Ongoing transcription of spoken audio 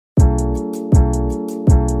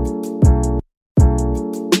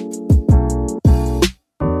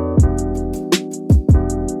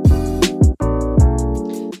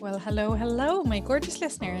Hello, my gorgeous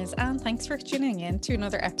listeners, and thanks for tuning in to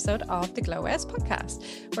another episode of the Glow West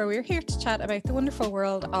podcast, where we're here to chat about the wonderful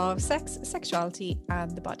world of sex, sexuality,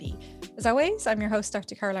 and the body. As always, I'm your host,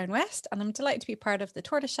 Dr. Caroline West, and I'm delighted to be part of the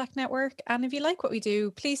Tortoise Shack Network. And if you like what we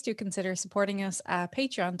do, please do consider supporting us at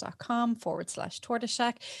patreon.com/Tortoise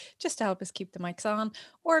Shack, just to help us keep the mics on.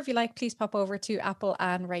 Or if you like, please pop over to Apple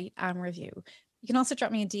and rate and review. You can also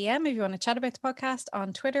drop me a DM if you want to chat about the podcast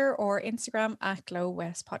on Twitter or Instagram at Glow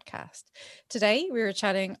West Podcast. Today, we were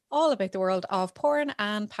chatting all about the world of porn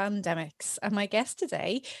and pandemics. And my guest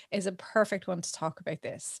today is a perfect one to talk about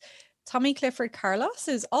this. Tommy Clifford Carlos,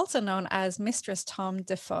 who's also known as Mistress Tom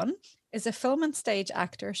DeFun, is a film and stage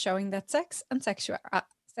actor showing that sex and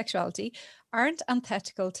sexuality aren't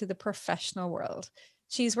antithetical to the professional world.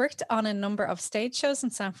 She's worked on a number of stage shows in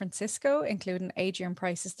San Francisco, including Adrian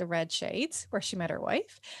Price's The Red Shades, where she met her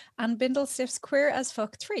wife, and Bindlestiff's Queer as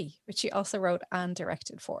Fuck 3, which she also wrote and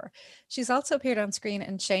directed for. She's also appeared on screen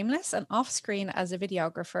in Shameless and off-screen as a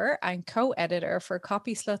videographer and co-editor for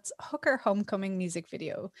Copy Slut's Hooker Homecoming music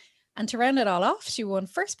video. And to round it all off, she won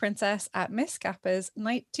First Princess at Miss Scappa's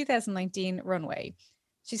 2019 runway.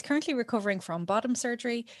 She's currently recovering from bottom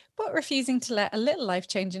surgery, but refusing to let a little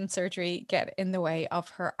life-changing surgery get in the way of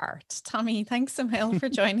her art. Tommy, thanks a mil for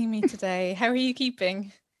joining me today. How are you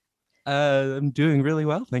keeping? I'm doing really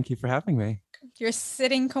well. Thank you for having me. You're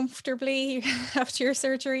sitting comfortably after your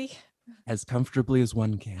surgery? As comfortably as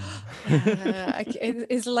one can. It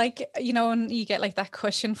is like, you know, when you get like that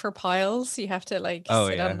cushion for piles, you have to like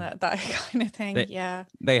sit on that kind of thing.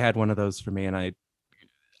 They had one of those for me, and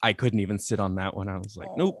I couldn't even sit on that one. I was like,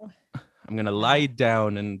 nope, I'm going to lie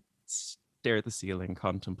down and stare at the ceiling,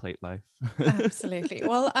 contemplate life. Absolutely.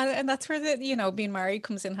 Well, and that's where being married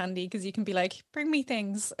comes in handy, because you can be like, bring me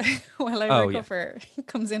things while I recover. It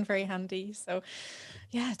comes in very handy. So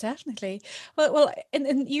yeah, definitely. Well,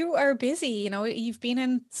 and you are busy, you've been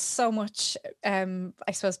in so much, I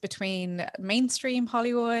suppose, between mainstream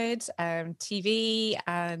Hollywood, TV,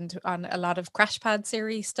 and on a lot of Crash Pad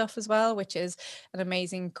series stuff as well, which is an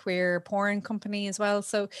amazing queer porn company as well.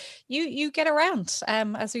 So you get around,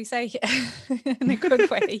 as we say, in a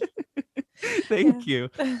good way. Thank you.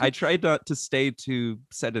 I tried not to stay too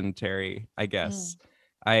sedentary, I guess.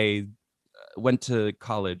 I went to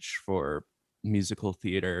college for musical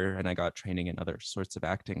theater, and I got training in other sorts of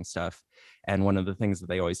acting stuff. And one of the things that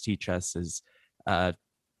they always teach us is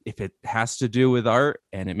if it has to do with art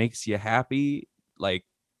and it makes you happy, like,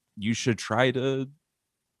 you should try to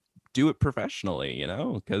do it professionally,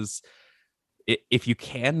 because if you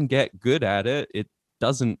can get good at it, it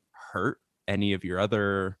doesn't hurt any of your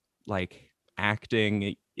other, like,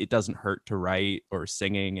 acting. It doesn't hurt to write or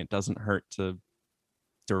singing. It doesn't hurt to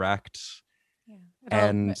direct. It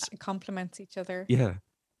all complements each other. Yeah.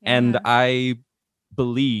 And I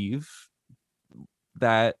believe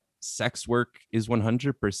that sex work is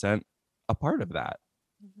 100% a part of that.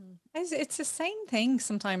 It's the same thing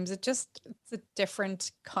sometimes. It's a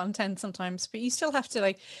different content sometimes, but you still have to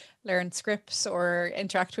like learn scripts or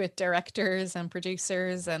interact with directors and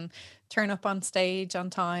producers and turn up on stage on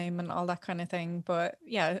time and all that kind of thing. But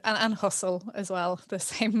yeah, and hustle as well. The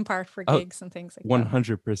same part for gigs and things like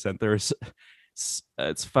 100%. There's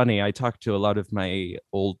it's funny, I talked to a lot of my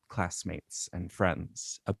old classmates and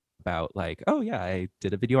friends about, like, oh yeah, I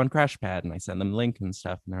did a video on Crash Pad, and I send them the link and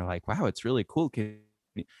stuff, and they're like, wow, it's really cool.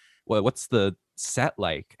 What's the set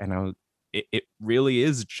like? And it really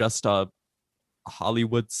is just a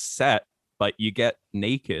Hollywood set, but you get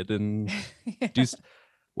naked and do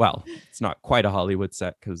well, it's not quite a Hollywood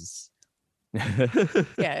set, because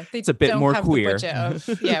it's a bit more queer. The budget of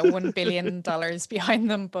 $1 billion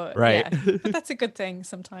behind them, but right. But that's a good thing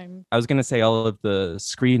sometimes. I was gonna say all of the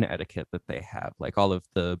screen etiquette that they have, like all of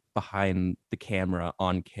the behind the camera,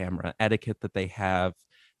 on camera etiquette that they have,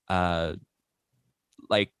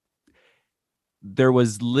 like, there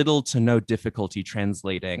was little to no difficulty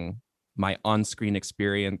translating my on-screen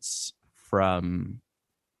experience from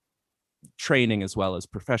training as well as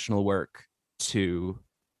professional work to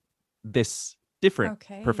this different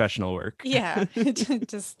professional work.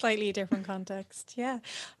 Just slightly different context.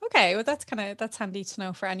 Okay, well, that's handy to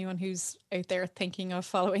know for anyone who's out there thinking of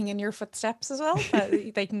following in your footsteps as well,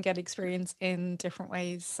 that they can get experience in different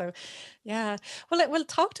ways. So well,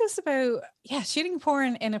 talk to us about shooting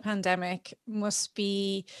porn in a pandemic must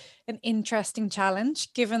be an interesting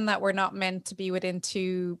challenge, given that we're not meant to be within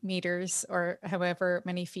 2 meters or however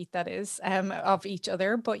many feet that is of each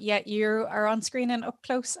other, but yet you are on screen and up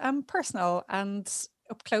close and personal and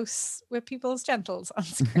up close with people's genitals on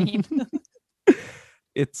screen.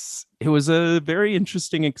 It was a very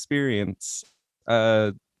interesting experience.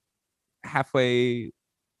 Halfway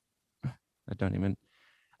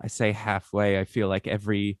I say halfway. I feel like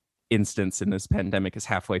every instance in this pandemic is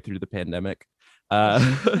halfway through the pandemic.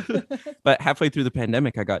 But halfway through the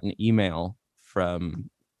pandemic, I got an email from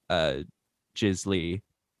Jizzly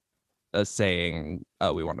saying,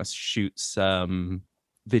 "Oh, we want to shoot some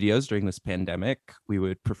videos during this pandemic. We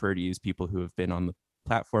would prefer to use people who have been on the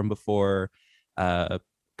platform before,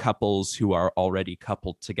 couples who are already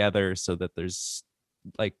coupled together, so that there's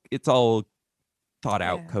like it's all thought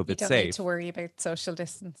out, You COVID don't need safe." to worry about social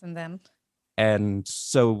distancing then. And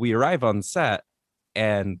so we arrive on set,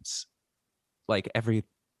 and like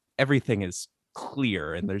everything is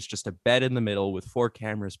clear, and there's just a bed in the middle with 4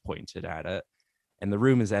 cameras pointed at it, and the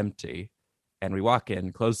room is empty. And we walk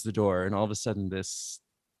in, close the door, and all of a sudden this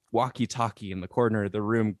walkie-talkie in the corner of the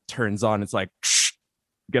room turns on. It's like,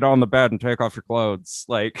 get on the bed and take off your clothes.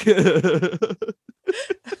 Like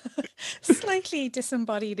Slightly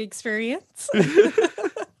disembodied experience.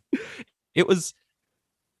 it was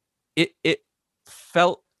it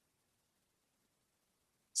felt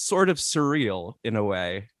sort of surreal in a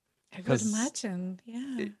way. I could imagine.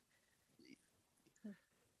 Yeah.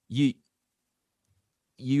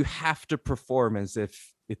 You have to perform as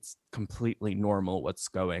if it's completely normal what's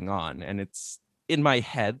going on. And it's in my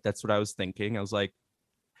head, that's what I was thinking. I was like,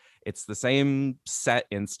 it's the same set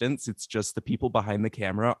instance. It's just the people behind the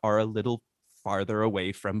camera are a little farther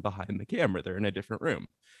away from behind the camera. They're in a different room.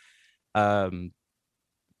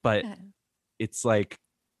 But it's like,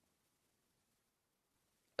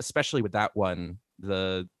 especially with that one,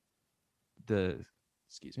 the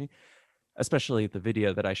excuse me, especially the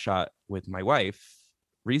video that I shot with my wife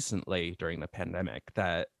recently during the pandemic,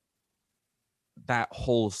 that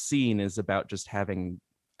whole scene is about just having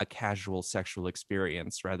a casual sexual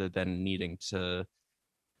experience rather than needing to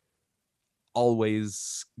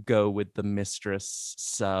always go with the mistress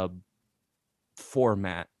sub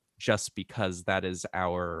format just because that is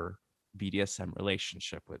our BDSM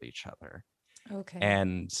relationship with each other. Okay.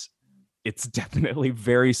 And it's definitely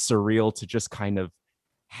very surreal to just kind of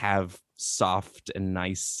have soft and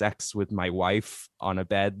nice sex with my wife on a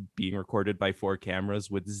bed being recorded by 4 cameras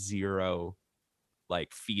with zero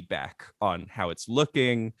like feedback on how it's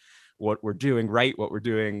looking, what we're doing right, what we're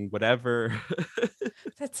doing whatever.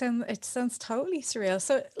 It sounds totally surreal.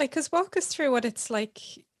 So like, cause walk us through what it's like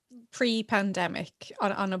pre-pandemic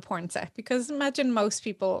on a porn set, because imagine most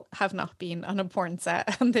people have not been on a porn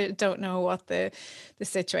set and they don't know what the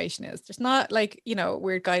situation is. There's not like, you know,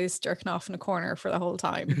 weird guys jerking off in a corner for the whole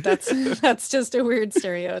time. That's just a weird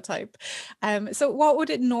stereotype. So what would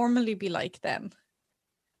it normally be like then?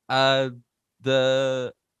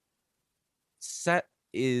 The set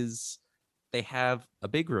is, they have a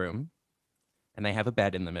big room and they have a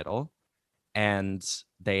bed in the middle, and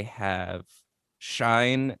they have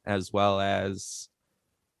Shine, as well as,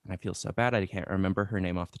 and I feel so bad I can't remember her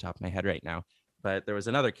name off the top of my head right now, but there was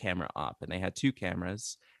another camera op, and they had 2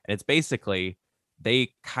 cameras, and it's basically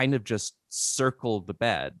they kind of just circle the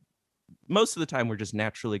bed. Most of the time we're just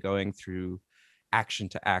naturally going through action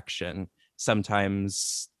to action.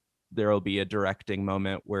 Sometimes there'll be a directing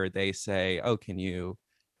moment where they say, oh, can you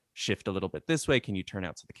shift a little bit this way? Can you turn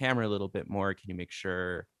out to the camera a little bit more? Can you make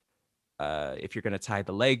sure if you're going to tie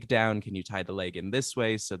the leg down, can you tie the leg in this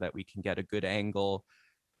way so that we can get a good angle?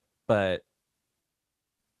 But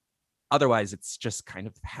otherwise, it's just kind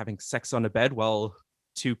of having sex on a bed while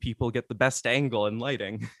 2 people get the best angle and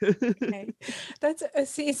lighting. Okay. That's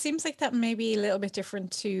it seems like that may be a little bit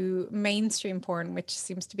different to mainstream porn, which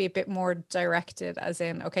seems to be a bit more directed, as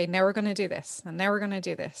in, okay, now we're going to do this, and now we're going to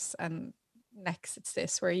do this, and next it's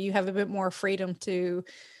this, where you have a bit more freedom to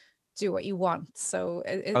do what you want. So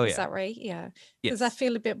is that right? Yeah. Yes. Does that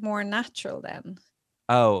feel a bit more natural then?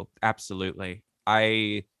 Oh, absolutely.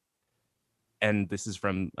 And this is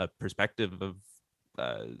from a perspective of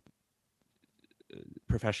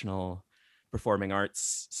professional performing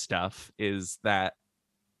arts stuff, is that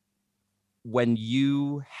when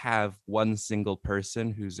you have one single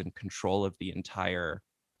person who's in control of the entire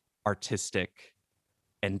artistic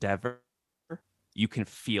endeavor, you can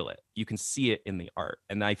feel it. You can see it in the art.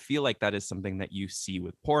 And I feel like that is something that you see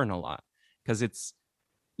with porn a lot, because it's,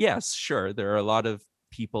 yes, sure, there are a lot of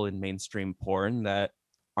people in mainstream porn that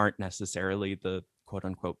aren't necessarily the quote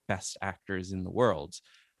unquote best actors in the world.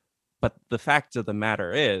 But the fact of the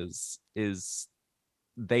matter is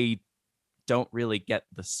they don't really get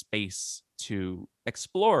the space to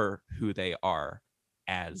explore who they are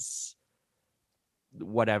as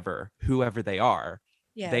whoever they are.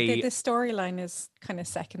 Yeah, the storyline is kind of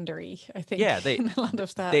secondary, I think. Yeah, in a lot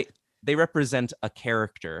of that. They represent a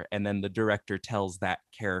character, and then the director tells that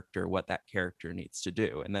character what that character needs to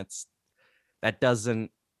do, and that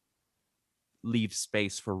doesn't leave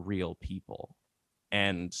space for real people.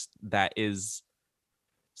 And that is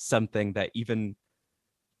something that even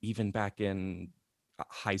back in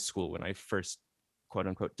high school, when I first quote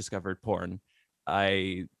unquote discovered porn,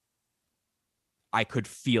 I could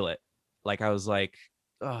feel it. Like I was like,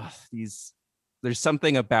 oh, there's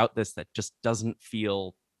something about this that just doesn't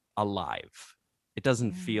feel alive. It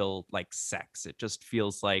doesn't feel like sex. It just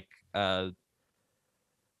feels like a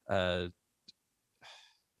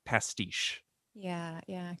pastiche. Yeah,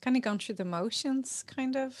 yeah. Kind of going through the motions,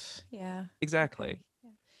 kind of. Yeah. Exactly.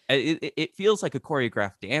 Okay. Yeah. It feels like a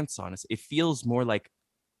choreographed dance, honestly. It feels more like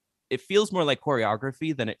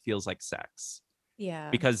choreography than it feels like sex, Yeah.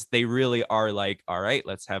 because they really are like, all right,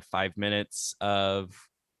 let's have 5 minutes of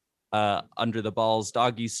under the balls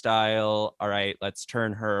doggy style. All right, let's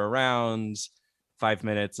turn her around. 5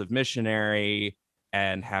 minutes of missionary,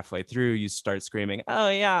 and halfway through you start screaming, oh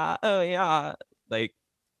yeah, oh yeah. Like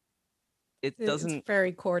it It's doesn't.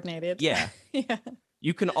 very coordinated. Yeah, Yeah.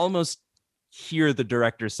 you can almost hear the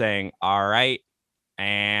director saying, all right,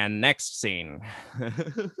 and next scene.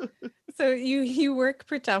 So you work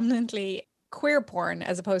predominantly queer porn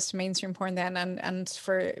as opposed to mainstream porn then, and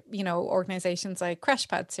for organizations like Crash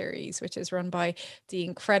Pad series, which is run by the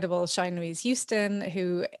incredible Shine Louise Houston,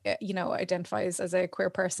 who identifies as a queer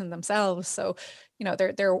person themselves. So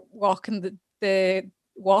they're walking the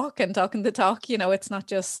walk and talking the talk. It's not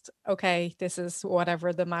just, okay, this is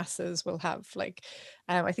whatever the masses will have. Like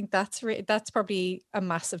I think that's probably a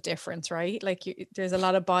massive difference, right? Like there's a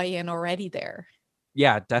lot of buy-in already there.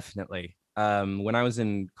 Yeah, definitely. When I was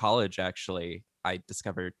in college, actually, I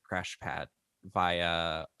discovered Crash Pad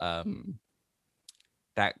via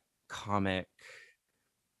that comic.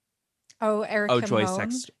 Oh, Oh, Erica Joy Moan.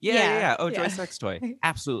 Sex. Yeah, yeah, Yeah, yeah. Oh, Joy yeah. Sex Toy.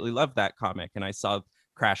 Absolutely loved that comic. And I saw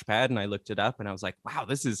Crash Pad and I looked it up and I was like, wow,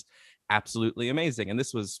 this is absolutely amazing. And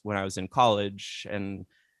this was when I was in college and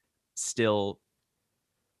still,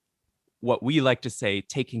 what we like to say,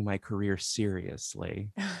 taking my career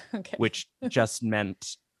seriously, Okay. which just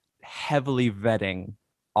meant heavily vetting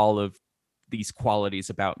all of these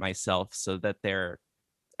qualities about myself so that they're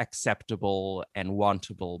acceptable and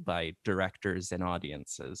wantable by directors and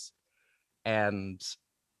audiences. And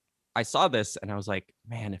I saw this and I was like,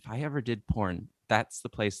 man, if I ever did porn, that's the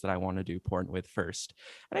place that I want to do porn with first.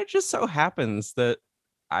 And it just so happens that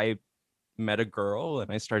I met a girl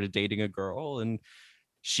and I started dating a girl, and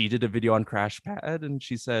she did a video on Crash Pad and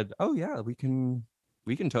she said, oh yeah, we can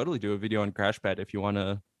totally do a video on Crash Pad if you want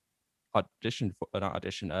to audition for an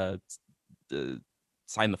audition,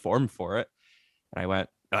 sign the form for it. And I went,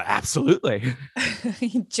 absolutely.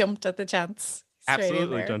 He jumped at the chance straight in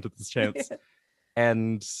Absolutely there. jumped at this chance.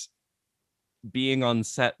 And being on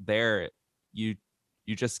set there, you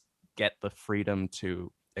just get the freedom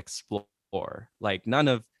to explore. Like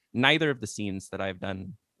neither of the scenes that I've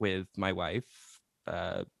done with my wife,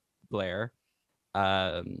 Blair,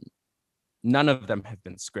 um, none of them have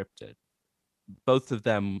been scripted. Both of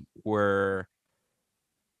them were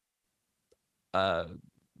uh,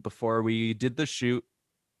 before we did the shoot.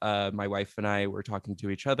 My wife and I were talking to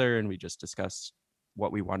each other, and we just discussed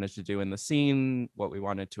what we wanted to do in the scene, what we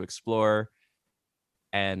wanted to explore,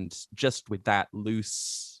 and just with that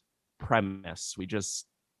loose premise, we just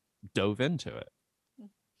dove into it.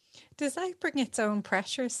 Does that bring its own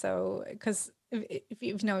pressure? So, because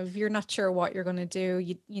if you're not sure what you're going to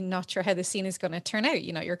do, you're not sure how the scene is going to turn out.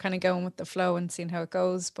 You're kind of going with the flow and seeing how it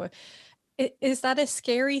goes. But is that a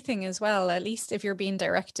scary thing as well? At least if you're being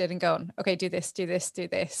directed and going, okay, do this, do this, do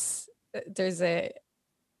this. There's a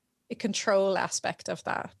control aspect of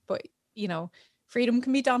that. But freedom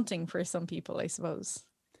can be daunting for some people, I suppose.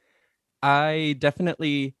 I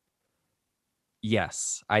definitely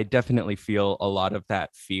Yes, I definitely feel a lot of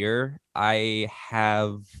that fear. I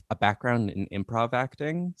have a background in improv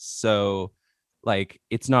acting, so like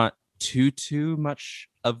it's not too much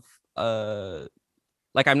of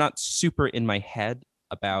like I'm not super in my head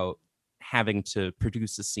about having to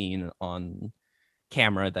produce a scene on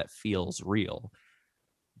camera that feels real.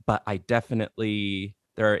 But I definitely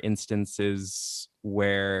there are instances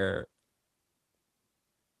where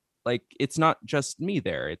like it's not just me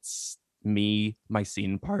there, it's me, my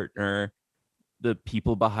scene partner, the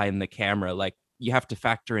people behind the camera. Like you have to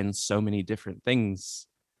factor in so many different things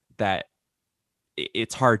that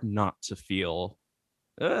it's hard not to feel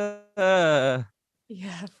uh,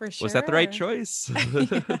 Yeah, for was that the right sure. choice?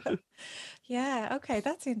 Yeah. Yeah, okay,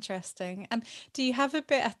 that's interesting. And do you have a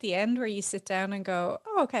bit at the end where you sit down and go,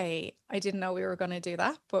 oh, okay, I didn't know we were going to do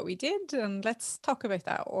that, but we did, and let's talk about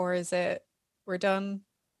that? Or is it we're done,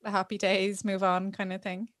 the happy days, move on kind of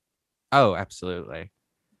thing? Oh, absolutely.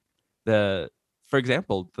 The For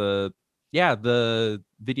example, the Yeah, the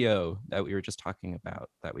video that we were just talking about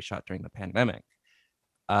that we shot during the pandemic,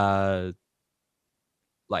 uh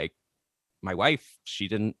like my wife, she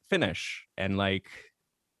didn't finish, and like,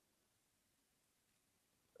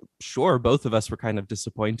 sure, both of us were kind of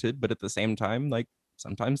disappointed, but at the same time, like,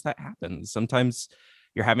 sometimes that happens. Sometimes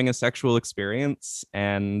you're having a sexual experience,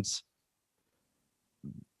 and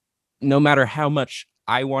no matter how much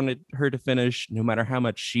I wanted her to finish, no matter how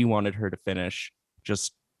much she wanted her to finish,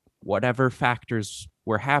 just whatever factors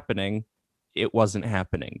were happening, it wasn't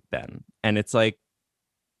happening then. And it's like,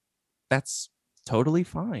 that's totally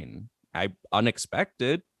fine. I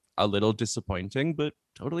unexpected, a little disappointing, but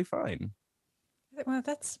totally fine. Well,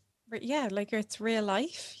 yeah, like it's real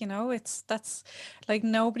life, it's that's like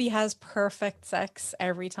nobody has perfect sex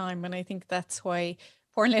every time. And I think that's why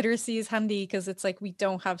porn literacy is handy because it's like we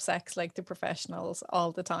don't have sex like the professionals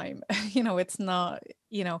all the time. It's not,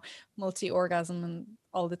 multi orgasm and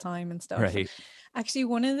all the time and stuff. Right. Actually,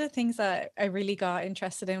 one of the things that I really got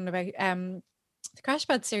interested in about the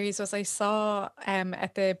Crashpad series was I saw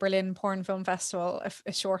at the Berlin Porn Film Festival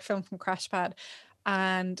a short film from Crashpad,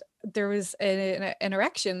 and there was an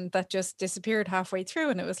erection that just disappeared halfway through,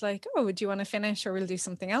 and it was like, oh, do you want to finish or we'll do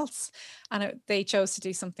something else? And they chose to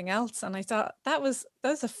do something else, and I thought that was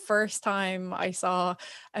the first time I saw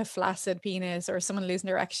a flaccid penis or someone losing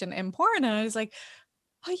erection in porn, and I was like,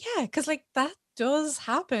 oh yeah, because like that does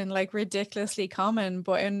happen, like ridiculously common.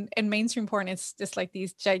 But in mainstream porn, it's just like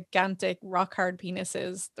these gigantic rock hard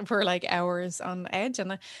penises for like hours on edge,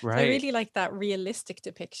 and so I Right. really like that realistic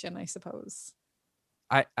depiction, I suppose.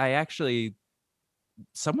 I actually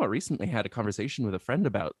somewhat recently had a conversation with a friend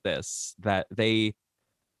about this, that they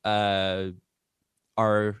uh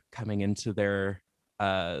are coming into their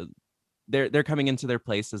uh they're coming into their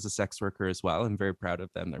place as a sex worker as well. I'm very proud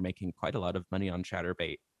of them. They're making quite a lot of money on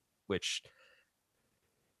Chatterbait, which,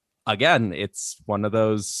 again, it's one of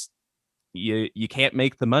those, you can't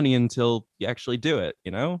make the money until you actually do it,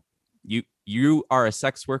 you know? You are a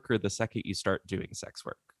sex worker the second you start doing sex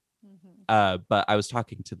work. Mhm. But I was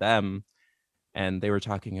talking to them, and they were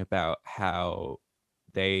talking about how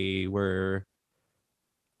they were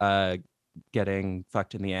uh getting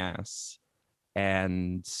fucked in the ass,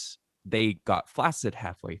 and they got flaccid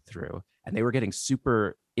halfway through, and they were getting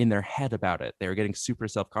super in their head about it. They were getting super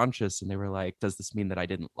self-conscious, and they were like, does this mean that I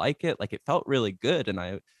didn't like it? Like, it felt really good, and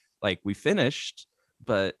I, like, we finished,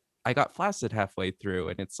 but I got flaccid halfway through.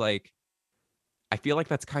 And it's like, I feel like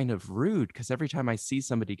that's kind of rude, because every time I see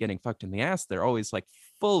somebody getting fucked in the ass, they're always like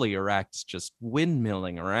fully erect, just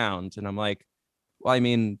windmilling around. And I'm like, well, I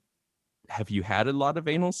mean, have you had a lot of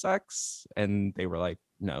anal sex? And they were like,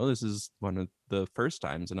 no, this is one of the first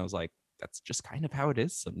times. And I was like, that's just kind of how it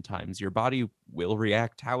is sometimes. Your body will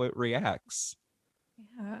react how it reacts.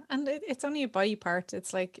 Yeah, and it's only a body part.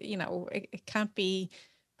 It's like, it can't be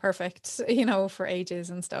perfect, for ages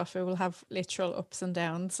and stuff. It will have literal ups and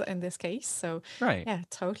downs in this case. So, Right. yeah,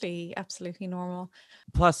 totally, absolutely normal.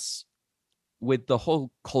 Plus, with the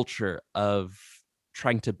whole culture of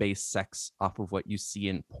trying to base sex off of what you see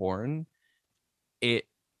in porn, it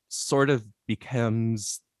sort of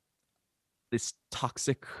becomes this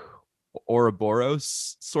toxic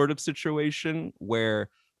Ouroboros sort of situation where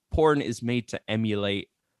porn is made to emulate,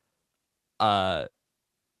 uh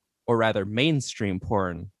or rather mainstream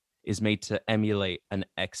porn is made to emulate an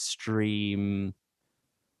extreme,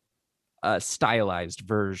 stylized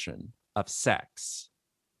version of sex.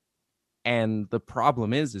 And the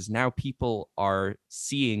problem is now people are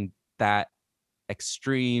seeing that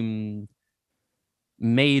extreme,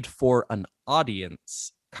 made for an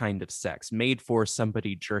audience kind of sex, made for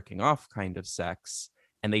somebody jerking off kind of sex,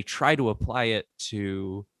 and they try to apply it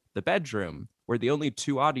to the bedroom, where the only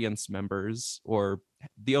two audience members, or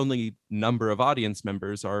the only number of audience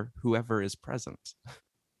members, are whoever is present.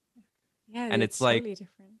 Yeah, And it's it's like, totally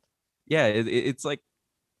different. yeah, it's like,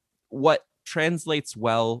 what translates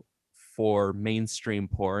well for mainstream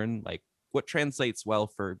porn, like what translates well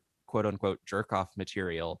for quote unquote jerk off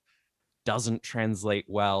material, doesn't translate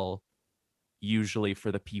well usually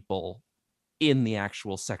for the people in the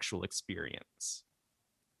actual sexual experience.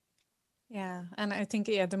 Yeah, and I think,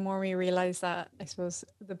 yeah, the more we realize that, I suppose,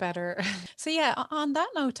 the better. So yeah, on that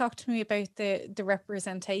note, talk to me about the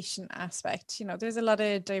representation aspect. There's a lot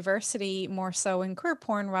of diversity more so in queer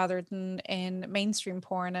porn rather than in mainstream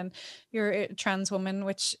porn, and you're a trans woman,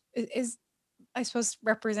 which is, I suppose,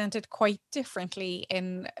 represented quite differently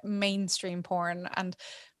in mainstream porn and,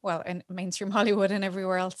 well, in mainstream Hollywood and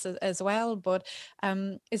everywhere else as well. But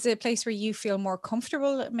is it a place where you feel more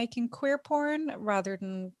comfortable making queer porn rather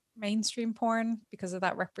than mainstream porn because of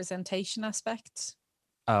that representation aspect?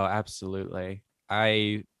 Oh, absolutely.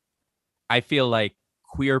 I I feel like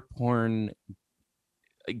queer porn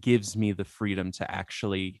gives me the freedom to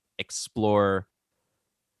actually explore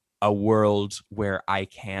a world where I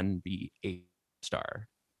can be a star,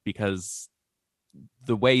 because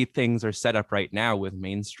the way things are set up right now with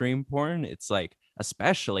mainstream porn, it's like,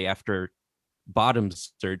 especially after bottom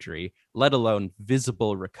surgery, let alone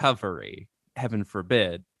visible recovery, heaven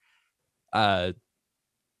forbid, uh,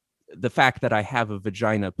 the fact that I have a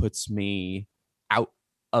vagina puts me out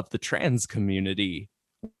of the trans community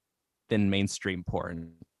than mainstream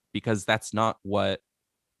porn, because that's not what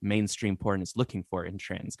mainstream porn is looking for in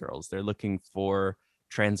trans girls. They're looking for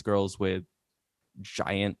trans girls with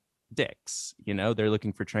giant dicks. They're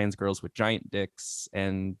looking for trans girls with giant dicks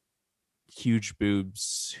and huge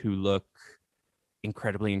boobs who look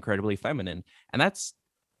incredibly, incredibly feminine. And that's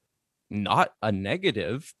not a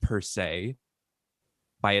negative per se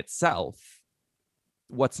by itself.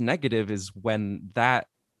 What's negative is when that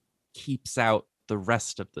keeps out the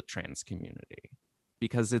rest of the trans community,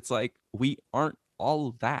 because it's like, we aren't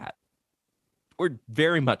all that. We're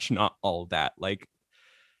very much not all that. Like,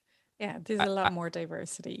 yeah, there's a lot more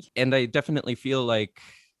diversity. And I definitely feel like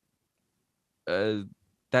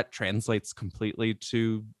that translates completely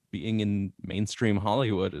to being in mainstream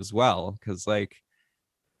Hollywood as well. Because like,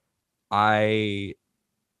 I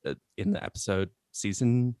in the episode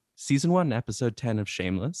season 1, episode 10 of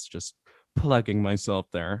Shameless, just plugging myself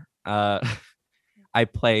there, I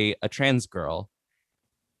play a trans girl.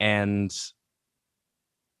 And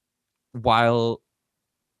while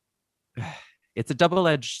it's a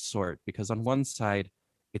double-edged sword, because on one side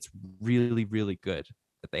it's really, really good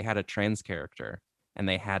that they had a trans character and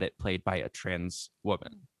they had it played by a trans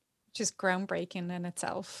woman, which is groundbreaking in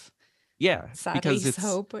itself. Yeah, Sadly because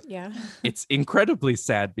so, but yeah. It's incredibly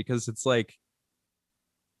sad, because it's like,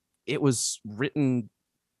 it was written,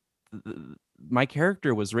 my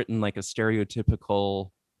character was written like a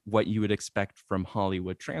stereotypical what you would expect from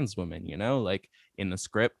Hollywood trans women, like in the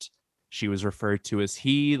script she was referred to as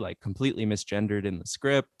he, like completely misgendered in the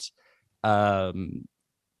script.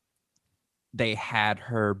 They had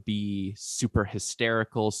her be super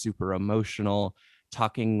hysterical, super emotional,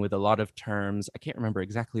 talking with a lot of terms. I can't remember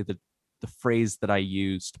exactly the phrase that I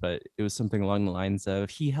used, but it was something along the lines of,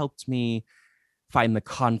 he helped me find the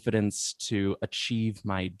confidence to achieve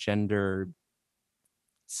my gender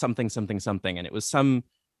something, something, something. And it was some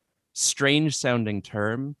strange sounding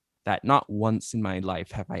term that not once in my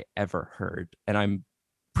life have I ever heard. And I'm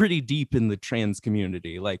pretty deep in the trans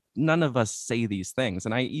community. Like, none of us say these things.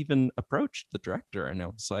 And I even approached the director and I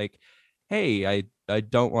was like, hey, I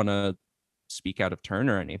don't want to speak out of turn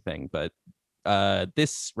or anything, but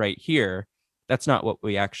this right here, that's not what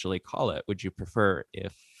we actually call it. Would you prefer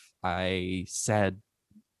if I said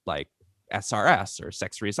like SRS or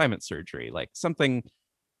sex reassignment surgery, like something,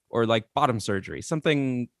 or like bottom surgery,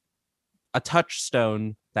 something, a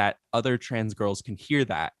touchstone that other trans girls can hear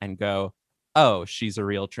that and go, oh, she's a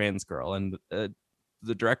real trans girl. And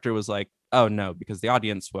the director was like, oh no, because the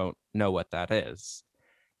audience won't know what that is.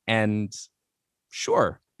 And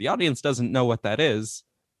sure, the audience doesn't know what that is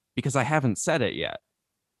because I haven't said it yet.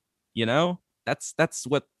 That's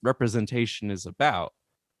what representation is about.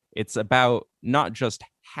 It's about not just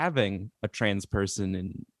having a trans person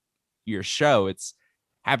in your show, it's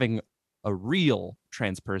having a real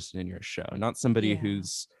trans person in your show, not somebody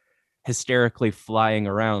who's hysterically flying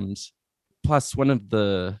around. Plus, one of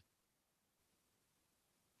the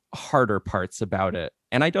harder parts about it,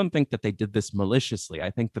 and I don't think that they did this maliciously,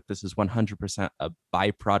 I think that this is 100% a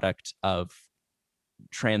byproduct of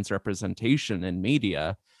trans representation in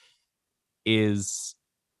media, is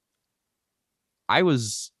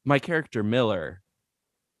my character Miller,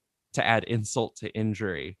 to add insult to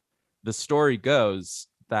injury, the story goes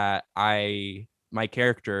that my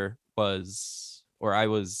character was, or I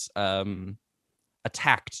was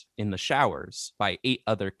attacked in the showers by 8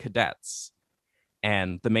 other cadets,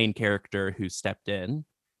 and the main character who stepped in,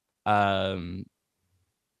 who,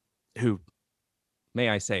 may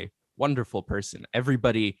I say, wonderful person.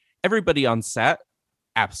 Everybody on set,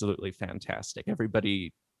 absolutely fantastic.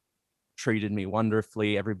 Everybody treated me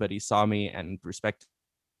wonderfully. Everybody saw me and respected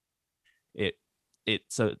it.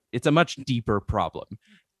 It's a much deeper problem.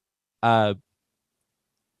 But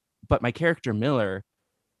my character Miller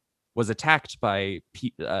was attacked by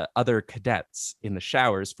other cadets in the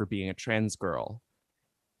showers for being a trans girl,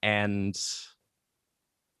 and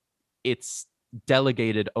it's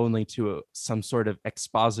delegated only to some sort of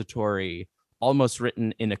expository, almost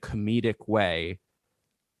written in a comedic way,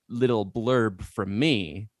 little blurb from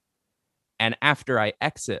me. And after I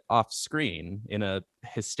exit off screen in a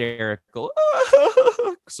hysterical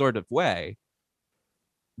sort of way,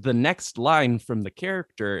 the next line from the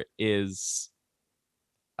character is,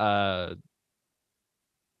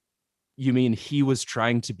 you mean he was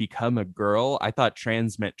trying to become a girl? I thought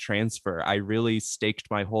trans meant transfer. I really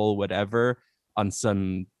staked my whole whatever on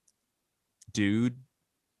some dude.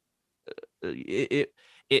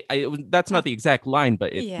 That's not the exact line,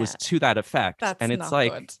 but it was to that effect. That's and it's not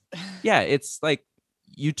like, good. yeah, it's like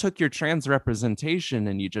you took your trans representation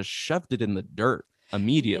and you just shoved it in the dirt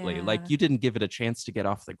immediately. Yeah. Like you didn't give it a chance to get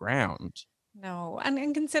off the ground. No,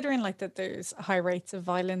 and considering like that there's high rates of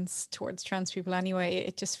violence towards trans people anyway,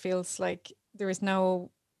 it just feels like there is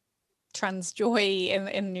no trans joy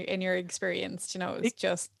in your experience, you know, it's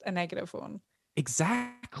just a negative one.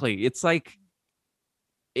 Exactly. It's like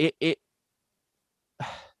it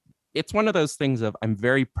it's one of those things of, I'm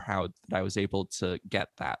very proud that I was able to get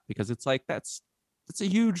that, because it's like that's a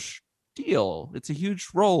huge deal. It's a huge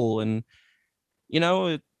role. And you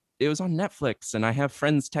know, it was on Netflix, and I have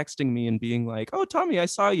friends texting me and being like, "Oh, Tommy, I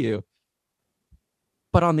saw you."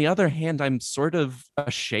 But on the other hand, I'm sort of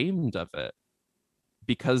ashamed of it,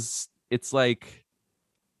 because it's like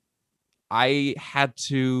I had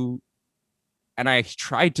to, and I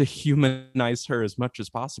tried to humanize her as much as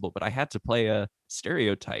possible, but I had to play a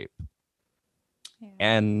stereotype. Yeah.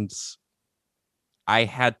 And I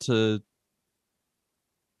had to,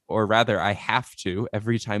 or rather, I have to,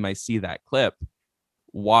 every time I see that clip,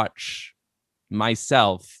 watch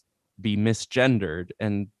myself be misgendered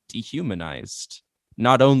and dehumanized,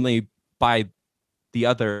 not only by the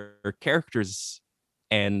other characters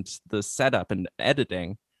and the setup and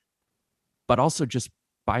editing, but also just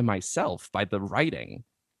by myself, by the writing.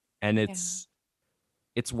 And it's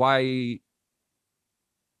why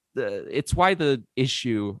the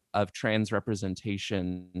issue of trans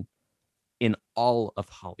representation in all of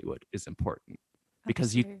Hollywood is important,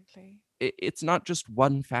 because it's not just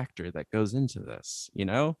one factor that goes into this, you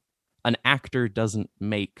know? An actor doesn't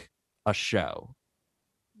make a show.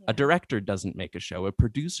 A director doesn't make a show. A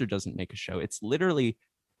producer doesn't make a show. It's literally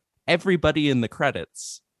everybody in the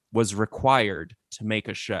credits was required to make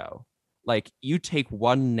a show. Like, you take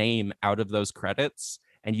one name out of those credits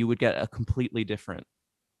and you would get a completely different,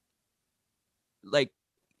 like,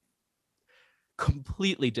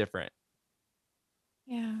 completely different.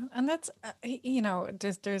 Yeah, and that's you know,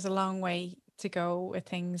 there's a long way to go with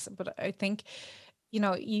things, but I think, you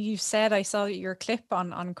know, you said, I saw your clip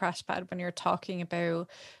on Crashpad when you're talking about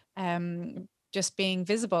just being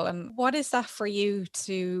visible, and what is that for you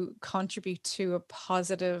to contribute to a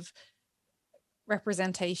positive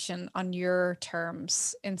representation on your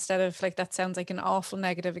terms, instead of like, that sounds like an awful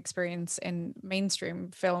negative experience in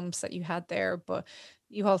mainstream films that you had there, but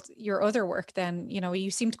you also, your other work then, you know,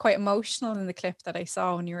 you seemed quite emotional in the clip that I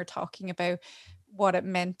saw when you were talking about what it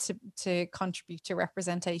meant to contribute to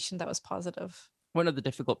representation that was positive. One of the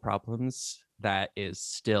difficult problems that is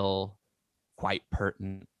still quite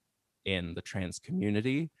pertinent in the trans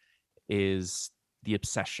community is the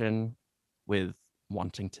obsession with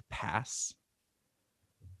wanting to pass.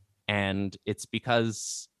 And it's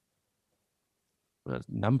because a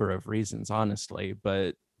number of reasons, honestly,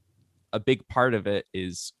 but a big part of it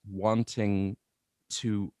is wanting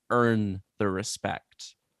to earn the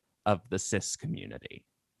respect of the cis community,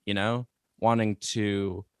 you know, wanting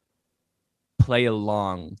to play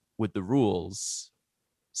along with the rules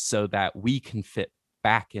so that we can fit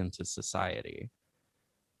back into society,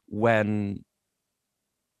 when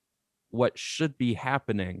what should be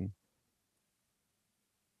happening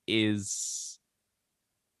is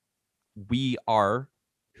we are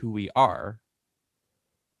who we are,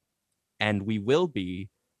 and we will be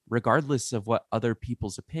regardless of what other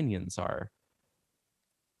people's opinions are.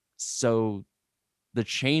 So the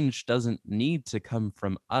change doesn't need to come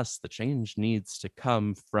from us. The change needs to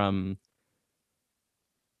come from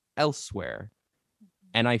elsewhere.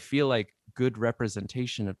 And I feel like good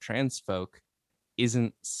representation of trans folk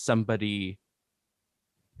isn't somebody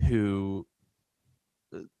who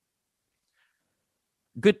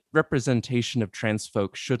good representation of trans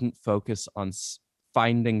folk shouldn't focus on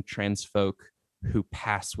finding trans folk who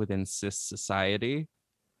pass within cis society,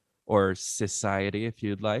 or society if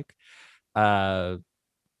you'd like.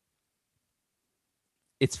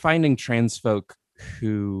 It's finding trans folk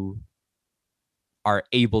who are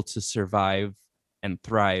able to survive and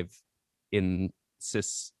thrive in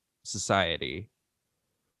cis society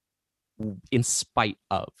in spite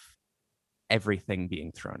of everything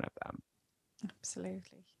being thrown at them.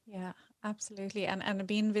 Absolutely. Yeah, absolutely. And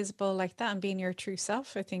being visible like that and being your true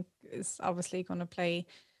self, I think, is obviously going to play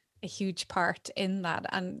a huge part in that.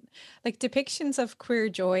 And like depictions of queer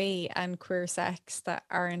joy and queer sex that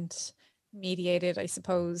aren't mediated, I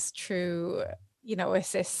suppose, through a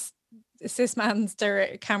cis man's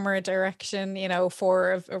camera direction,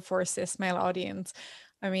 for a cis male audience.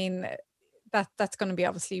 I mean, that's going to be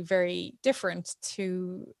obviously very different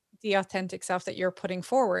to the authentic self that you're putting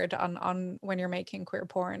forward on when you're making queer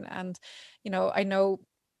porn. And I know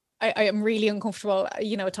I am really uncomfortable,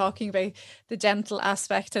 talking about the gentle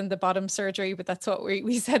aspect and the bottom surgery, but that's what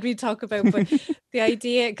we said we'd talk about. But the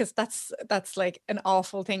idea, because that's like an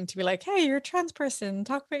awful thing to be like, hey, you're a trans person,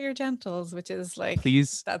 talk about your gentles, which is like,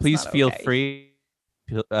 please that's please not feel okay. free.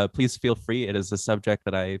 Please feel free. It is a subject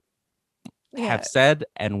that I have Yeah. said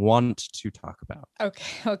and want to talk about.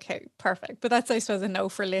 Okay, perfect. But that's, I suppose, a no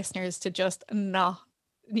for listeners to just not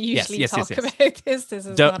Yes, usually yes, yes, talk yes. about this. This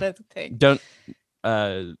is Don't not a thing.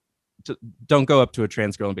 uh don't go up to a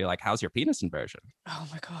trans girl and be like, how's your penis inversion? Oh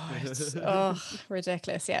my God. Oh,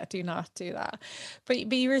 ridiculous. Yeah, do not do that.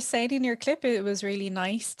 But you were saying in your clip it was really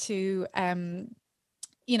nice to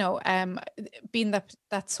you know, um, being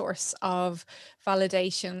that source of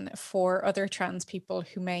validation for other trans people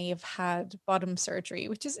who may have had bottom surgery,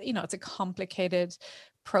 which is, it's a complicated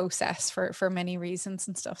process for many reasons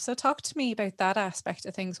and stuff. So talk to me about that aspect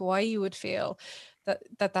of things, why you would feel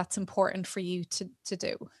that's important for you to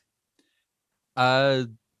do. uh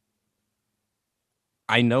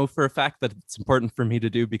I know for a fact that it's important for me to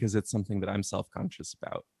do because it's something that I'm self-conscious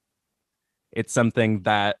about. It's something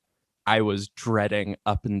that I was dreading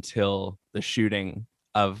up until the shooting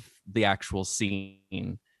of the actual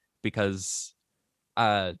scene, because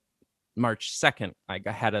uh March 2nd, I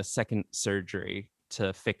had a second surgery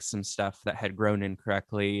to fix some stuff that had grown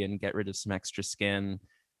incorrectly and get rid of some extra skin.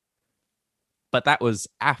 But that was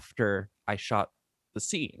after I shot the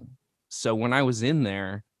scene. So when I was in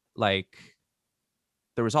there, like,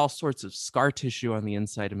 there was all sorts of scar tissue on the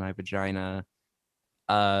inside of my vagina.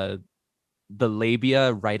 Uh, the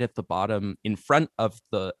labia right at the bottom in front of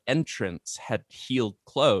the entrance had healed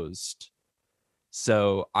closed.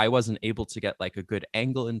 So I wasn't able to get like a good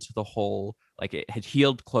angle into the hole. Like, it had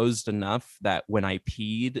healed closed enough that when I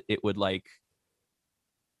peed, it would like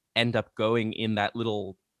end up going in that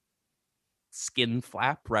little skin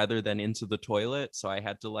flap rather than into the toilet. So I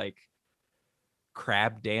had to like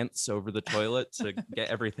crab dance over the toilet to get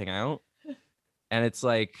everything out. And it's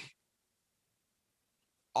like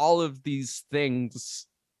all of these things.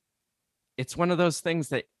 It's one of those things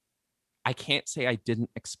that I can't say I didn't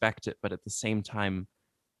expect it, but at the same time,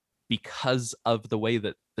 because of the way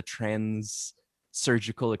that the trans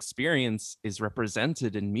surgical experience is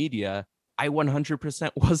represented in media, I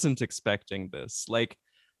 100% wasn't expecting this. Like,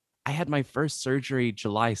 I had my first surgery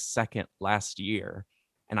July 2nd last year,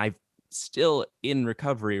 and I'm still in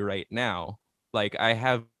recovery right now. Like, I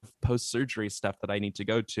have post-surgery stuff that I need to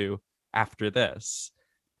go to after this.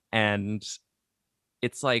 And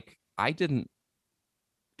it's like, I didn't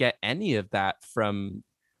get any of that from,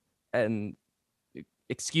 and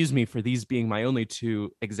excuse me for these being my only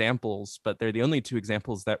two examples, but they're the only two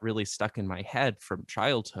examples that really stuck in my head from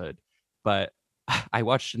childhood. But I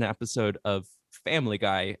watched an episode of Family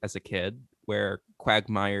Guy as a kid where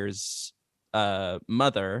Quagmire's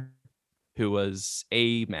mother, who was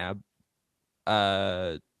AMAB,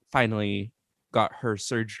 finally got her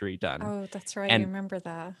surgery done. Oh, that's right. I And remember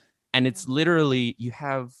that. it's literally, you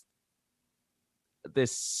have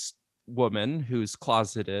this woman who's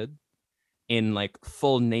closeted in like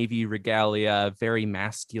full navy regalia, very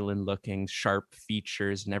masculine looking, sharp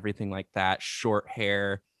features and everything like that, short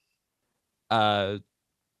hair. And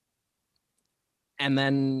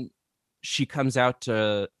then she comes out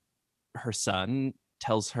to her son,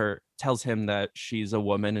 tells him that she's a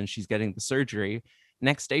woman and she's getting the surgery.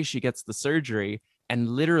 Next day she gets the surgery and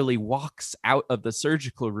literally walks out of the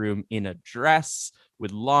surgical room in a dress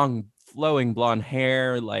with long flowing blonde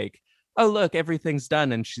hair, like, oh look, everything's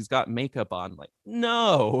done, and she's got makeup on. Like,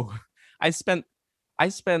 no. I spent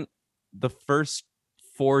the first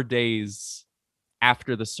 4 days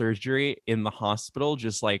after the surgery in the hospital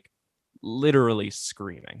just like literally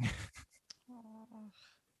screaming.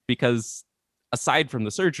 Because aside from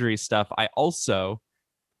the surgery stuff, I also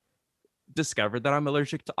discovered that I'm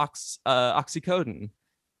allergic to oxycodone.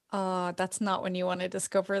 That's not when you want to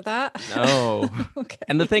discover that. No. Okay.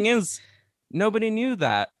 And the thing is, nobody knew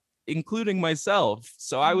that, including myself.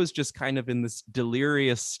 So I was just kind of in this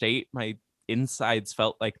delirious state. My insides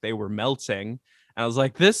felt like they were melting. And I was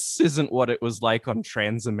like, this isn't what it was like on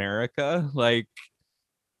Transamerica. Like,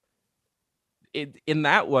 in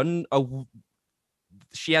that one,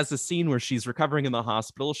 she has a scene where she's recovering in the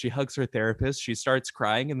hospital. She hugs her therapist. She starts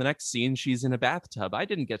crying. And the next scene, she's in a bathtub. I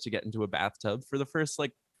didn't get into a bathtub for the first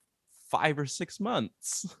like 5 or 6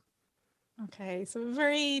 months. Okay, so a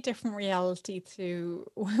very different reality to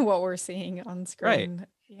what we're seeing on Right. screen.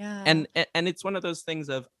 Yeah. And it's one of those things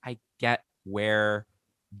of, I get where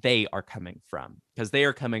they are coming from, because they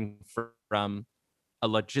are coming from a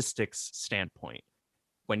logistics standpoint.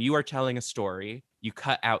 When you are telling a story, you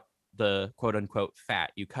cut out the quote unquote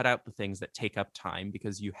fat. You cut out the things that take up time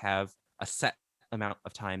because you have a set amount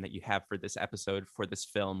of time that you have for this episode, for this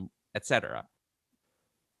film, etc.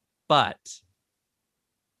 But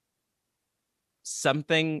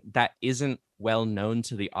something that isn't well known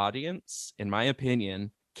to the audience, in my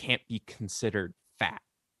opinion, can't be considered fat.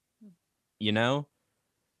 You know,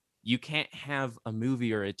 you can't have a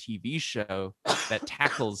movie or a TV show that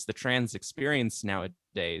tackles the trans experience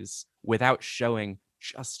nowadays without showing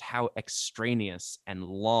just how extraneous and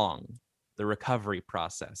long the recovery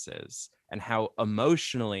process is, and how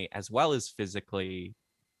emotionally as well as physically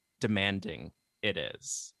demanding it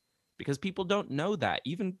is. Because people don't know that,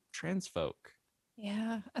 even trans folk.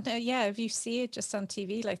 Yeah. And yeah, if you see it just on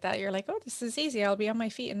TV like that, you're like, oh, this is easy. I'll be on my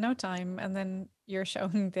feet in no time. And then you're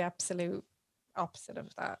showing the absolute opposite of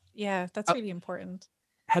that. Yeah, that's Uh, really important.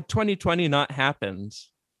 had 2020 not happened,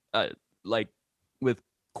 uh, like with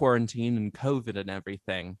quarantine and COVID and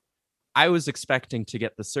everything, I was expecting to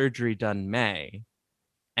get the surgery done May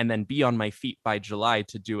and then be on my feet by July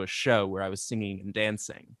to do a show where I was singing and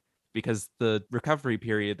dancing, because the recovery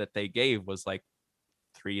period that they gave was like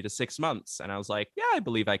 3 to 6 months. And I was like, yeah, I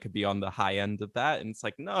believe I could be on the high end of that. And it's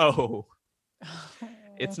like, no, Oh,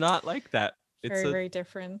 it's not like that. It's very, a very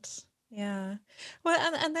different. Yeah. Well,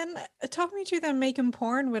 and then talk me through them making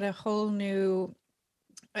porn with a whole new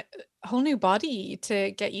body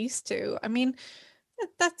to get used to. I mean,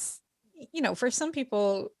 that's for some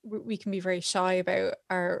people we can be very shy about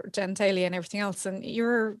our genitalia and everything else, and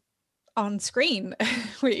you're on screen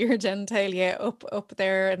with your genitalia up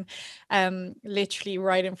there and literally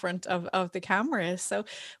right in front of the camera. So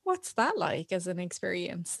what's that like as an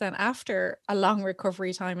experience then after a long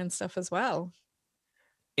recovery time and stuff as well?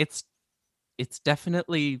 it's it's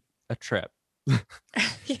definitely a trip.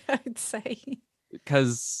 Yeah, I'd say.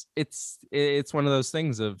 Because it's one of those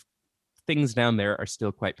things of, things down there are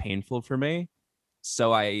still quite painful for me.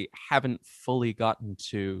 So I haven't fully gotten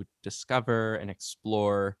to discover and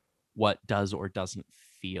explore what does or doesn't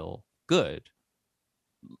feel good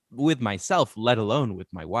with myself, let alone with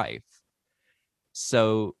my wife.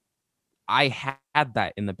 So I had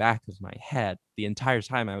that in the back of my head the entire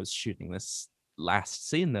time I was shooting this last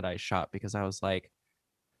scene that I shot, because I was like,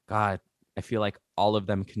 God, I feel like all of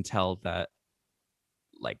them can tell that,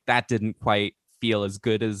 like, that didn't quite feel as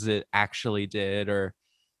good as it actually did, or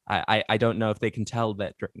I don't know if they can tell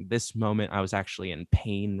that during this moment I was actually in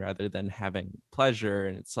pain rather than having pleasure.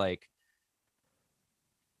 And it's like,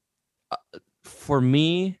 for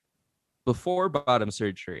me, before bottom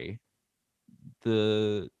surgery,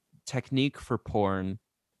 the technique for porn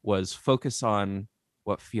was focus on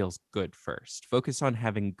what feels good first, focus on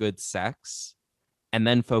having good sex, and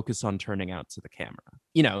then focus on turning out to the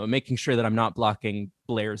camera, making sure that I'm not blocking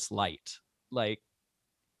Blair's light. Like,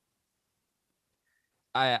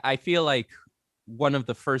 I feel like one of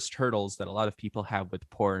the first hurdles that a lot of people have with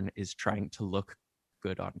porn is trying to look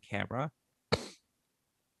good on camera.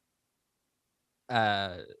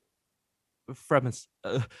 Uh, from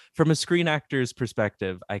from a screen actor's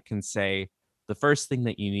perspective, I can say the first thing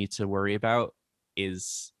that you need to worry about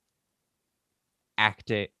is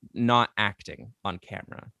not acting on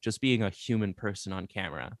camera, just being a human person on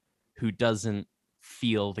camera who doesn't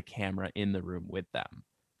feel the camera in the room with them.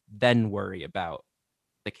 Then worry about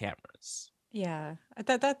the cameras. Yeah,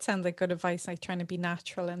 that sounds like good advice, like trying to be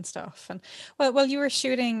natural and stuff. And well, you were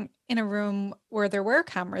shooting in a room where there were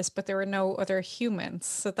cameras, but there were no other humans.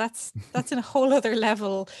 So that's in a whole other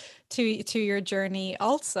level to your journey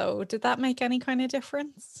also. Did that make any kind of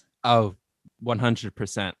difference? Oh,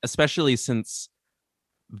 100%, especially since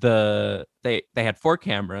they had 4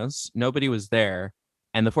 cameras, nobody was there,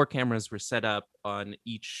 and the 4 cameras were set up on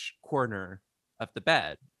each corner of the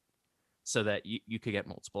bed so that you could get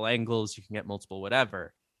multiple angles, you can get multiple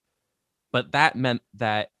whatever. But that meant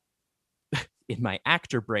that in my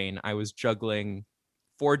actor brain, I was juggling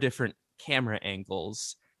 4 different camera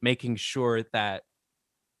angles, making sure that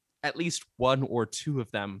at least 1 or 2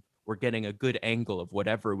 of them were getting a good angle of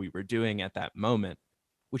whatever we were doing at that moment,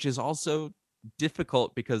 which is also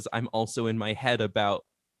difficult because I'm also in my head about,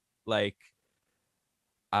 like,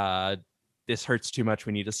 uh this hurts too much,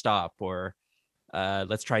 we need to stop, or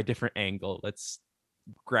let's try a different angle, let's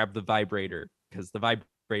grab the vibrator because the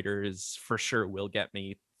vibrator is for sure will get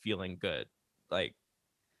me feeling good. Like,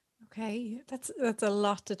 Okay, that's a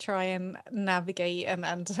lot to try and navigate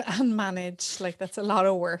and manage. Like that's a lot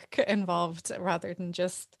of work involved rather than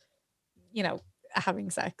just, you know,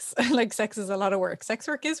 having sex. Like sex is a lot of work. Sex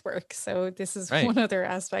work is work. So this is Right. one other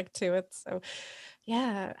aspect to it. So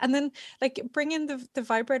yeah. And then like bringing the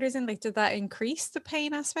vibrators in, like did that increase the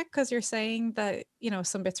pain aspect? Because you're saying that, you know,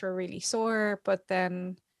 some bits were really sore, but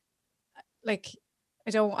then like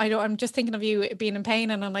I'm just thinking of you being in pain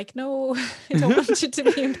and I'm like, no, I don't want you to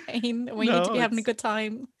be in pain. I want you to No, be having a it's good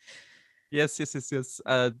time. yes.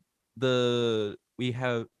 The we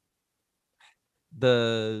have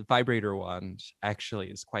the vibrator wand actually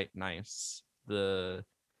is quite nice.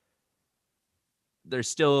 There's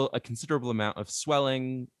still a considerable amount of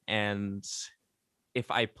swelling, and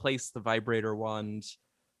if I place the vibrator wand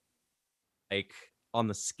like on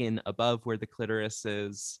the skin above where the clitoris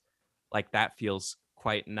is, like that feels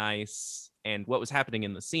quite nice. And what was happening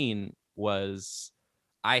in the scene was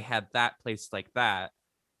I had that placed like that,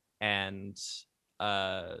 and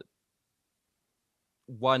uh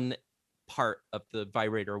one part of the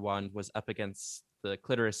vibrator wand was up against the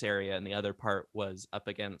clitoris area and the other part was up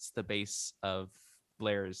against the base of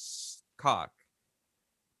Blair's cock.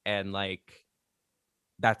 And like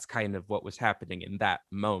that's kind of what was happening in that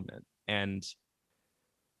moment. And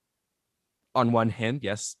on one hand,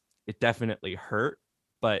 yes, it definitely hurt,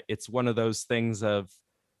 but it's one of those things of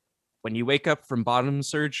when you wake up from bottom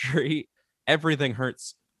surgery, everything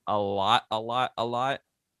hurts a lot,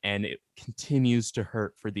 and it continues to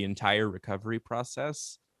hurt for the entire recovery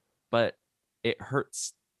process, but it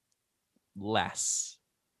hurts less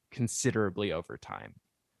considerably over time.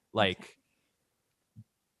 Okay. Like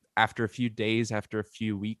after a few days, after a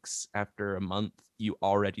few weeks, after a month, you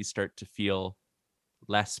already start to feel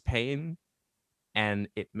less pain, and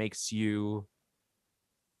it makes you,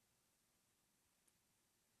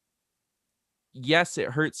 yes, it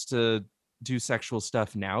hurts to do sexual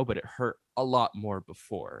stuff now, but it hurt a lot more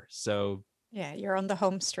before. So, Yeah, you're on the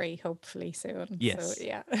home straight hopefully soon. So yes,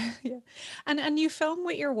 yeah. Yeah. And you film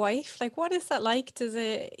with your wife. Like what is that like? Does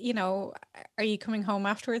it, you know, are you coming home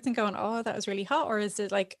afterwards and going, "Oh, that was really hot," or is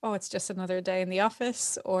it like, "Oh, it's just another day in the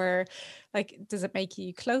office," or like does it make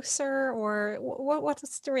you closer or what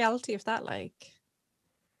is the reality of that like?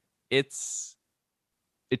 it's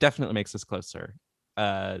it definitely makes us closer.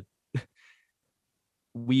 Uh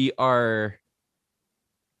we are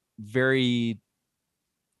very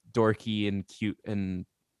dorky and cute and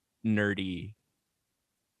nerdy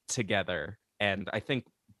together. And I think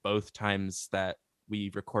both times that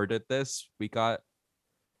we recorded this, we got,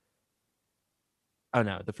 oh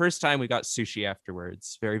no, the first time we got sushi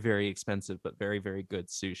afterwards. Very, very expensive, but very, very good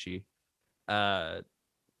sushi. Uh,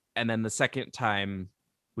 and then the second time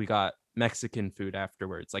we got Mexican food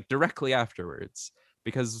afterwards, like directly afterwards,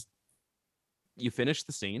 because you finish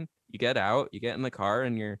the scene, you get out, you get in the car,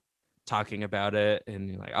 and you're talking about it, and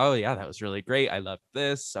you're like, oh yeah, that was really great. I love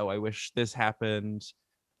this. Oh, I wish this happened.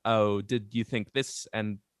 Oh, did you think this?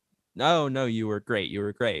 And no, you were great. You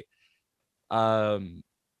were great. Um,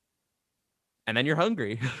 and then you're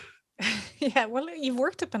hungry. Yeah, well, you've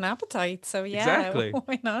worked up an appetite, so yeah, Exactly.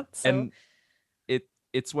 why not? So And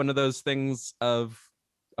it's one of those things of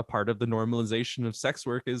a part of the normalization of sex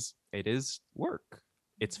work is it is work.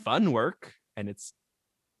 It's fun work and it's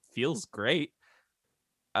feels great.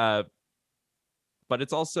 Uh, but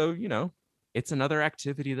it's also, it's another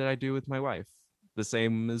activity that I do with my wife. The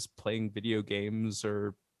same as playing video games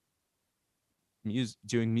or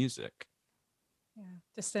doing music. yeah,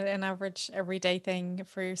 just an average everyday thing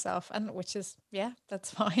for yourself, and which is yeah,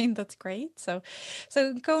 that's fine, that's great. So,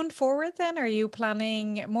 so going forward, then, are you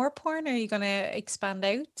planning more porn? Are you going to expand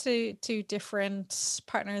out to different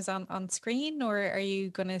partners on screen, or are you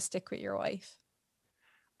going to stick with your wife?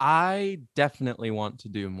 I definitely want to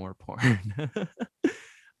do more porn.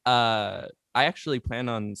 I actually plan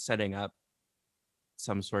on setting up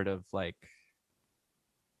some sort of like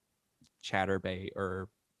Chatterbait or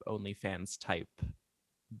OnlyFans type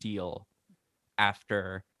deal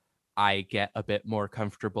after I get a bit more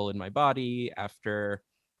comfortable in my body, after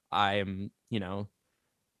I'm,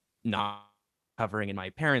 not covering in my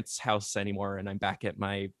parents' house anymore and I'm back at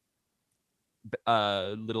my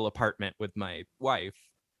little apartment with my wife.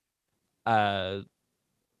 Uh,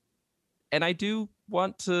 and I do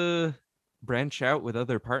want to branch out with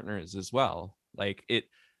other partners as well. Like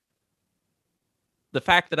the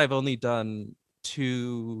fact that I've only done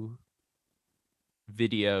two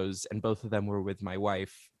videos and both of them were with my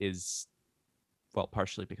wife is, well,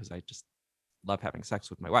 partially because I just love having sex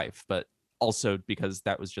with my wife, but also because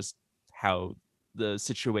that was just how the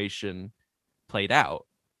situation played out.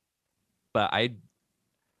 But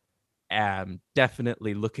am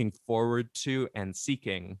definitely looking forward to and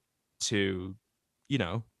seeking to, you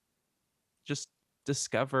know, just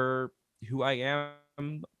discover who I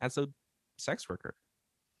am as a sex worker.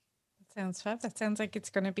 Sounds fab. That sounds like it's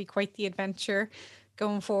going to be quite the adventure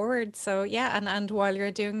going forward. So yeah, and while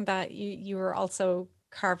you're doing that, you are also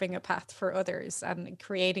carving a path for others and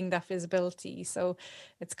creating that visibility. So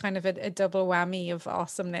it's kind of a double whammy of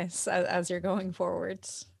awesomeness as you're going forward.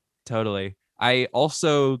 Totally. I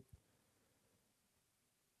also,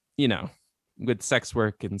 you know, with sex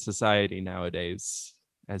work in society nowadays,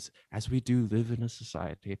 as we do live in a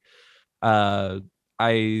society, uh,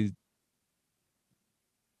 I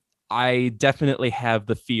I definitely have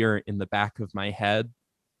the fear in the back of my head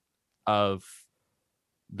of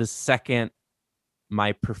the second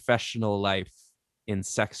my professional life in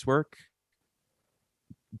sex work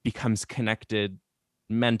becomes connected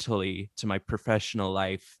mentally to my professional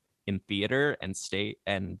life in theater and state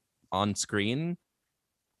and on screen,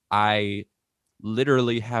 I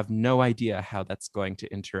literally have no idea how that's going to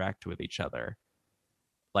interact with each other.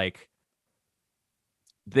 Like,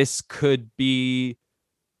 this could be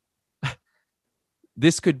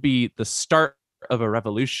the start of a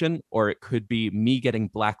revolution, or it could be me getting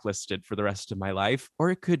blacklisted for the rest of my life, or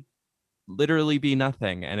it could literally be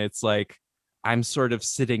nothing. And it's like, I'm sort of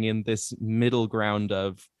sitting in this middle ground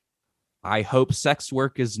of, I hope sex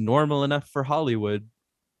work is normal enough for Hollywood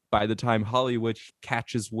by the time Hollywood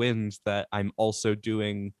catches wind that I'm also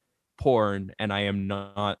doing porn and uh,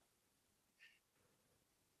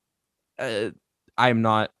 I am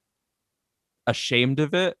not ashamed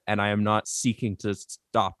of it, and I am not seeking to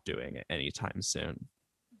stop doing it anytime soon.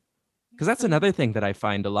 Because that's So another thing that I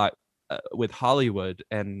find a lot with Hollywood,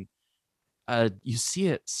 and you see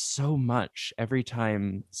it so much every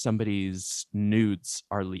time somebody's nudes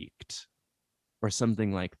are leaked or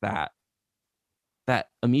something like that, that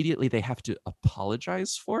immediately they have to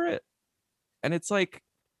apologize for it. And it's like,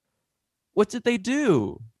 what did they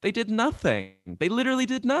do? They did nothing. They literally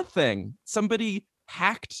did nothing. Somebody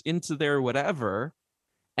hacked into their whatever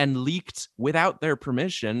and leaked without their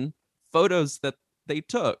permission photos that they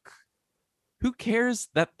took. Who cares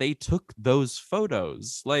that they took those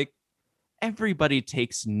photos? Like, everybody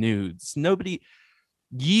takes nudes. Nobody,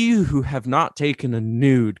 you who have not taken a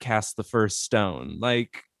nude, cast the first stone.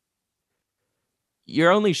 Like,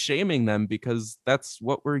 you're only shaming them because that's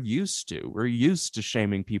what we're used to. We're used to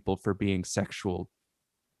shaming people for being sexual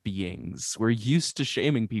beings. We're used to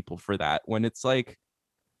shaming people for that, when it's like,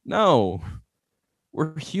 no,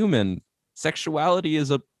 we're human. Sexuality is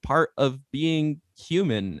a part of being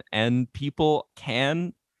human, and people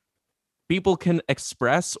can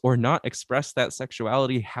express or not express that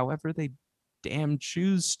sexuality however they damn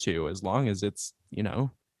choose to, as long as it's,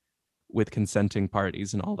 with consenting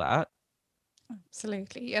parties and all that.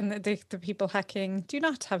 absolutely. And the people hacking do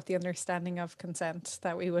not have the understanding of consent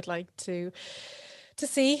that we would like to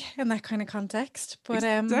see in that kind of context. But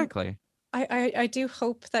Exactly. I do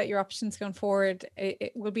hope that your options going forward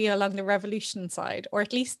it will be along the revolution side, or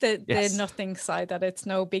at least the Yes. nothing side, that it's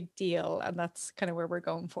no big deal, and that's kind of where we're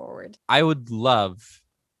going forward. I would love,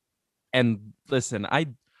 and listen,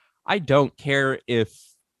 I don't care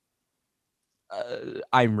if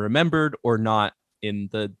I'm remembered or not in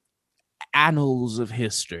the annals of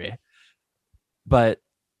history, but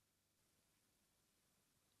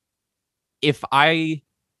if I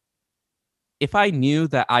if I knew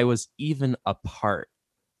that I was even a part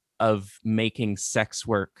of making sex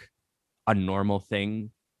work a normal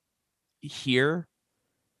thing here,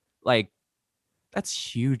 like,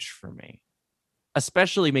 that's huge for me.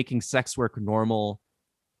 Especially making sex work normal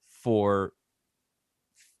for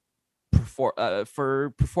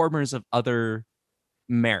for performers of other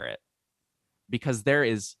merit, because there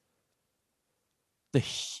is the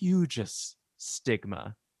hugest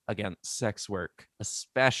stigma against sex work,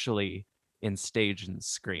 especially in stage and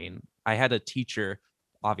screen. I had a teacher,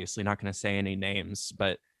 obviously not going to say any names,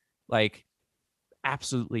 but like,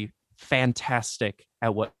 absolutely fantastic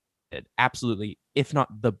at what he did. Absolutely, if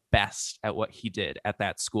not the best at what he did at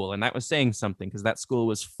that school. And that was saying something, because that school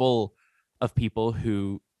was full of people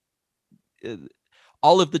who, uh,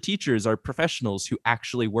 all of the teachers are professionals who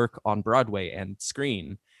actually work on Broadway and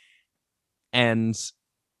screen. And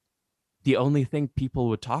the only thing people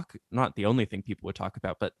would talk, not the only thing people would talk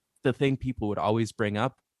about, but the thing people would always bring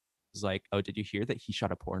up was like, oh, did you hear that he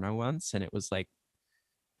shot a porno once? And it was like,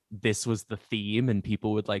 this was the theme, and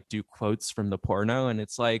people would like do quotes from the porno, and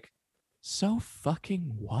it's like, so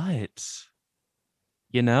fucking what?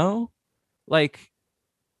 You know? Like,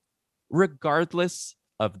 regardless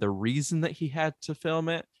of the reason that he had to film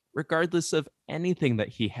it, regardless of anything that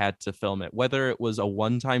he had to film it, whether it was a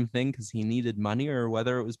one-time thing because he needed money, or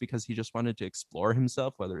whether it was because he just wanted to explore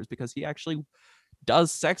himself, whether it's because he actually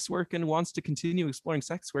does sex work and wants to continue exploring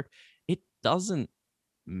sex work, it doesn't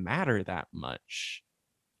matter that much.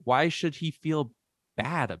 Why should he feel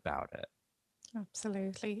bad about it?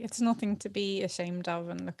 Absolutely. It's nothing to be ashamed of.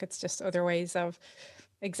 And look, it's just other ways of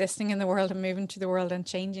existing in the world and moving to the world and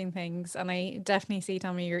changing things. And I definitely see,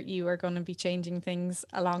 Tommy, you are going to be changing things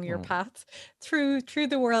along your path through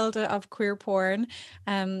the world of queer porn,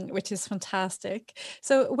 which is fantastic.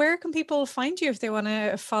 So where can people find you if they want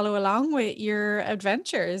to follow along with your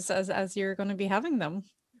adventures as you're going to be having them?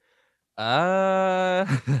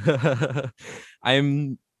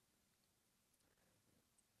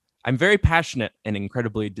 I'm very passionate and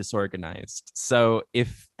incredibly disorganized. So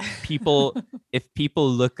if people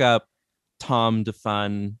look up Tom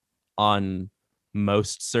DeFun on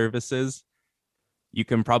most services, you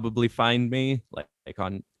can probably find me like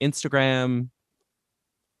on Instagram.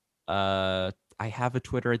 I have a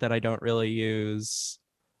Twitter that I don't really use.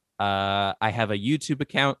 I have a YouTube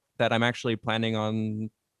account that I'm actually planning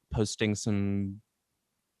on posting some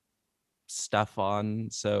stuff on,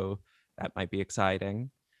 so that might be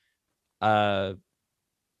exciting. But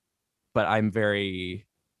I'm very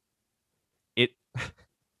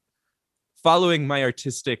following my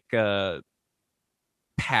artistic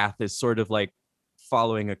path is sort of like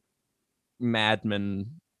following a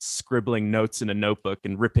madman scribbling notes in a notebook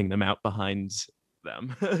and ripping them out behind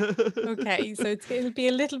them. Okay, so it'll be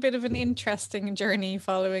a little bit of an interesting journey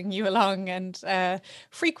following you along, and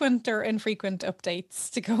frequent or infrequent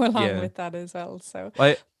updates to go along with that as well. So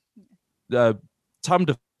Tom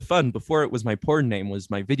DeFun, before it was my porn name,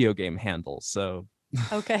 was my video game handle. So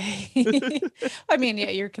okay. I mean,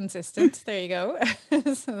 yeah, you're consistent. There you go.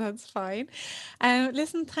 So that's fine.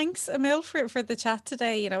 Listen, thanks, Emil, for the chat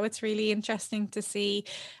today. You know, it's really interesting to see,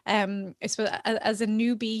 I suppose, as a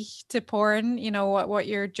newbie to porn, you know, what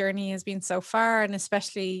your journey has been so far, and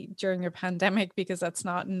especially during your pandemic, because that's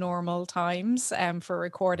not normal times for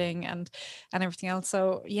recording and everything else.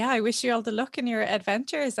 So yeah, I wish you all the luck in your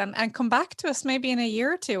adventures, and come back to us maybe in a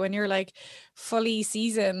year or two when you're like fully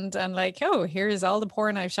seasoned and like, oh, here's all the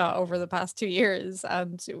porn I've shot over the past 2 years,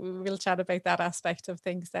 and we'll chat about that aspect of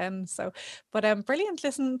things then. So, but brilliant.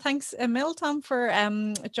 Listen, thanks, Emil, Tom, for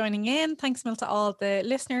joining in. Thanks, Emil, to all the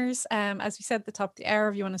listeners. As we said at the top of the hour,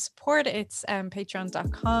 if you want to support, it's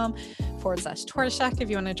patreon.com/Tortoise Shack.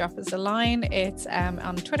 If you want to drop us a line, it's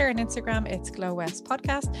on Twitter and Instagram, it's Glow West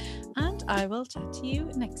Podcast. And I will chat to you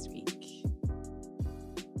next week.